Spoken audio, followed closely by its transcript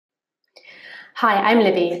Hi, I'm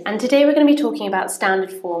Libby, and today we're going to be talking about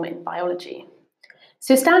standard form in biology.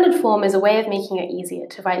 So standard form is a way of making it easier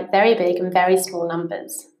to write very big and very small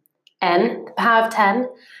numbers. N, the power of 10,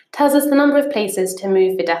 tells us the number of places to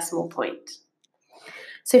move the decimal point.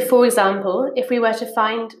 So for example, if we were to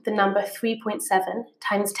find the number 3.7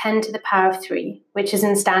 times 10 to the power of 3, which is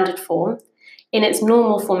in standard form, in its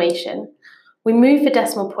normal formation, we move the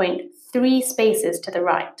decimal point 3 spaces to the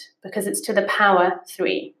right, because it's to the power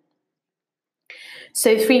 3.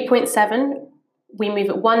 So 3.7, we move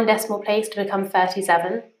it 1 decimal place to become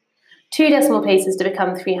 37, 2 decimal places to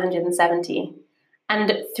become 370,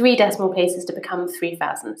 and 3 decimal places to become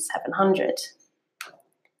 3,700.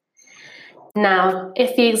 Now,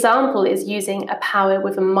 if the example is using a power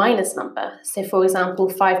with a minus number, so for example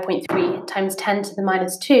 5.3 times 10 to the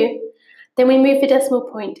minus 2, then we move the decimal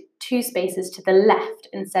point 2 spaces to the left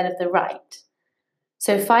instead of the right.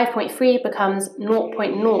 So 5.3 becomes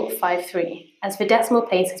 0.053, as the decimal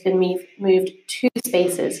place has been moved 2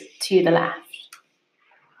 spaces to the left.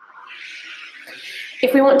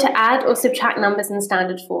 If we want to add or subtract numbers in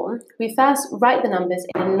standard form, we first write the numbers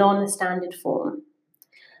in a non-standard form.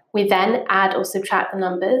 We then add or subtract the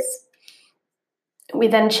numbers. We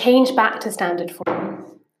then change back to standard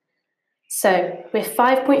form. So with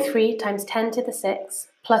 5.3 times 10 to the 6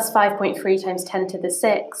 plus 5.3 times 10 to the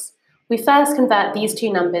 6, we first convert these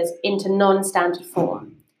two numbers into non-standard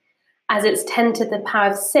form. As it's 10 to the power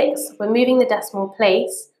of 6, we're moving the decimal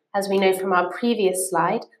place, as we know from our previous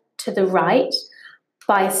slide, to the right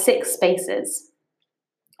by 6 spaces.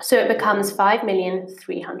 So it becomes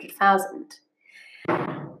 5,300,000.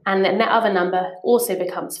 And then the other number also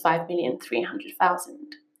becomes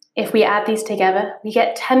 5,300,000. If we add these together, we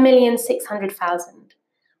get 10,600,000,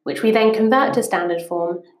 which we then convert to standard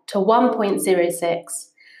form to 1.06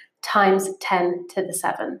 times 10 to the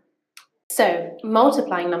 7. So,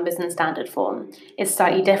 multiplying numbers in standard form is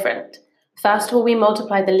slightly different. First of all, we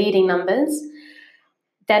multiply the leading numbers,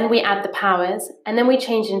 then we add the powers, and then we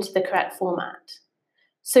change into the correct format.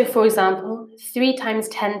 So, for example, 3 times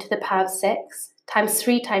 10 to the power of 6 times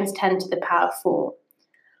 3 times 10 to the power of 4.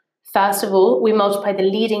 First of all, we multiply the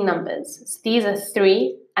leading numbers. So these are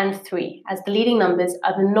 3 and 3, as the leading numbers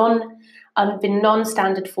are the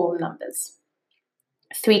non-standard form numbers.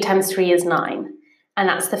 3 times 3 is 9, and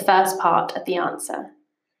that's the first part of the answer.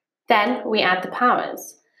 Then we add the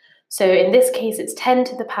powers. So in this case, it's 10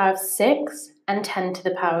 to the power of 6 and 10 to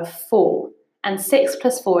the power of 4, and 6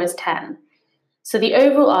 plus 4 is 10. So the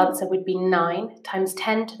overall answer would be 9 times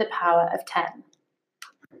 10 to the power of 10.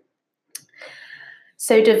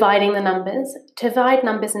 So dividing the numbers. To divide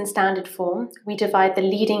numbers in standard form, we divide the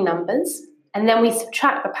leading numbers, and then we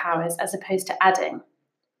subtract the powers as opposed to adding.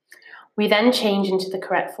 We then change into the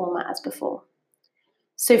correct format as before.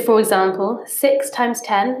 So for example, 6 times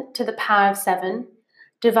 10 to the power of 7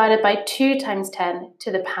 divided by 2 times 10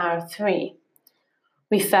 to the power of 3.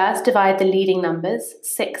 We first divide the leading numbers,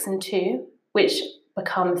 6 and 2, which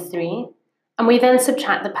become 3, and we then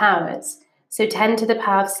subtract the powers. So 10 to the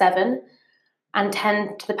power of 7 and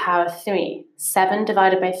 10 to the power of 3. 7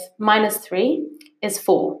 divided by minus 3 is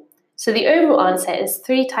 4. So the overall answer is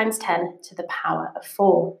 3 times 10 to the power of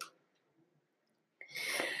 4.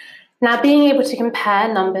 Now, being able to compare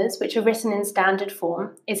numbers which are written in standard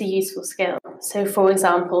form is a useful skill. So, for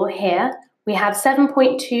example, here we have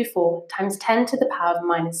 7.24 times 10 to the power of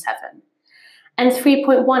minus 7 and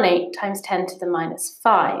 3.18 times 10 to the minus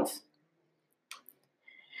 5.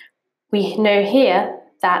 We know here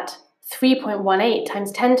that 3.18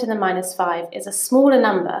 times 10 to the minus 5 is a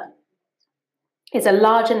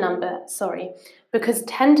larger number, because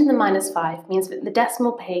 10 to the minus 5 means that the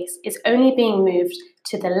decimal place is only being moved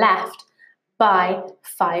to the left by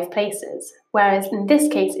 5 places, whereas in this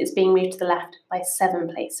case it's being moved to the left by 7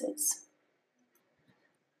 places.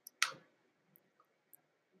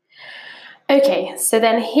 Okay, so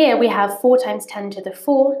then here we have 4 times 10 to the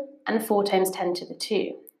 4 and 4 times 10 to the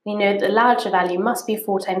 2. We know that the larger value must be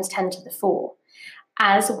 4 times 10 to the 4,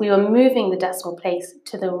 as we were moving the decimal place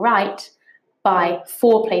to the right by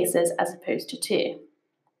 4 places as opposed to 2.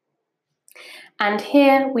 And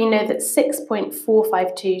here we know that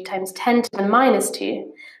 6.452 times 10 to the minus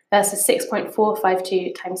 2 versus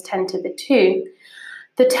 6.452 times 10 to the 2,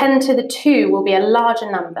 the 10 to the 2 will be a larger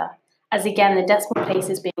number, as again the decimal place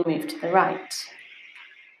is being moved to the right.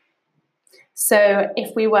 So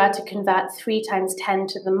if we were to convert 3 times 10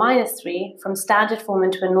 to the minus 3 from standard form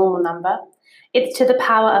into a normal number, it's to the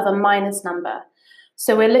power of a minus number.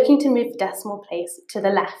 So we're looking to move the decimal place to the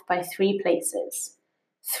left by 3 places.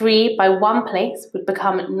 3 by 1 place would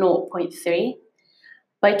become 0.3,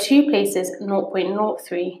 by 2 places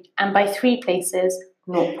 0.03, and by 3 places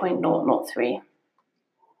 0.003.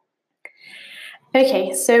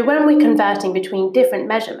 Okay, so when we're converting between different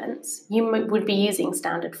measurements, you would be using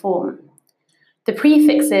standard form. The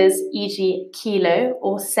prefixes, e.g. kilo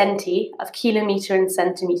or centi of kilometre and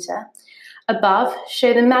centimetre, above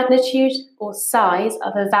show the magnitude or size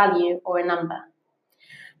of a value or a number.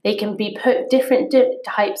 They can be put different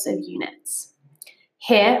types of units.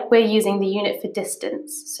 Here, we're using the unit for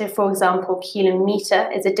distance. So for example,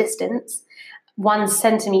 kilometre is a distance, 1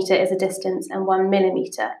 centimetre is a distance, and 1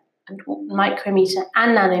 millimetre, and micrometre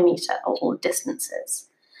and nanometre are all distances.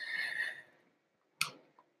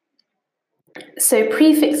 So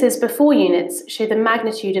prefixes before units show the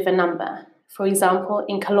magnitude of a number. For example,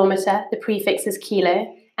 in kilometre, the prefix is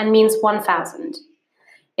kilo and means 1,000.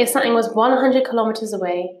 If something was 100 kilometres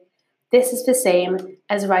away, this is the same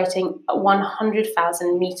as writing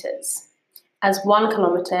 100,000 metres, as 1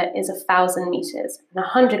 kilometre is 1,000 metres and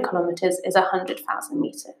 100 kilometres is 100,000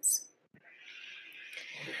 metres.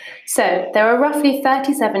 So there are roughly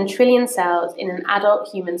 37 trillion cells in an adult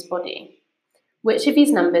human's body. Which of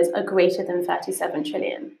these numbers are greater than 37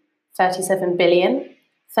 trillion? 37 billion,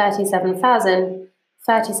 37,000,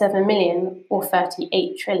 37 million, or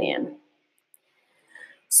 38 trillion?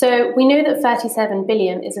 So we know that 37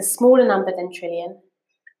 billion is a smaller number than trillion.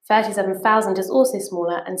 37,000 is also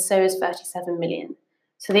smaller, and so is 37 million.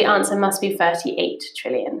 So the answer must be 38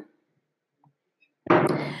 trillion.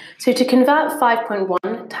 So to convert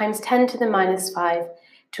 5.1 times 10 to the minus 5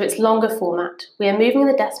 to its longer format, we are moving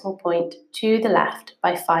the decimal point to the left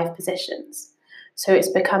by 5 positions. So it's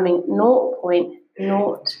becoming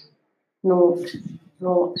 0.00051 or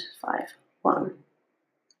 0.051.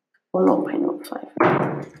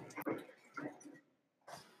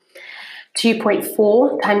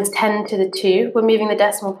 2.4 times 10 to the 2, we're moving the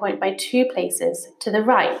decimal point by 2 places to the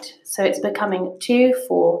right. So it's becoming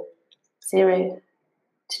 240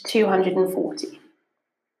 to 240.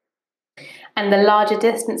 And the larger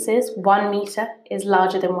distances, 1 metre is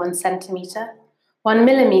larger than 1 centimetre, 1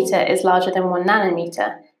 millimetre is larger than 1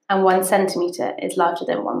 nanometre, and 1 centimetre is larger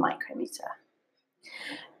than 1 micrometre.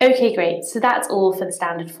 Okay, great, so that's all for the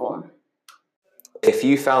standard form. If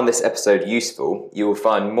you found this episode useful, you will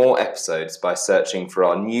find more episodes by searching for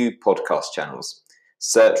our new podcast channels.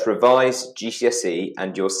 Search Revise, GCSE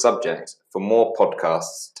and your subject for more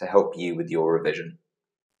podcasts to help you with your revision.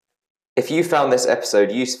 If you found this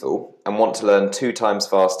episode useful and want to learn 2 times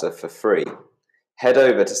faster for free, head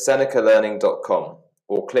over to senecalearning.com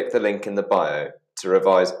or click the link in the bio to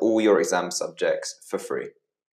revise all your exam subjects for free.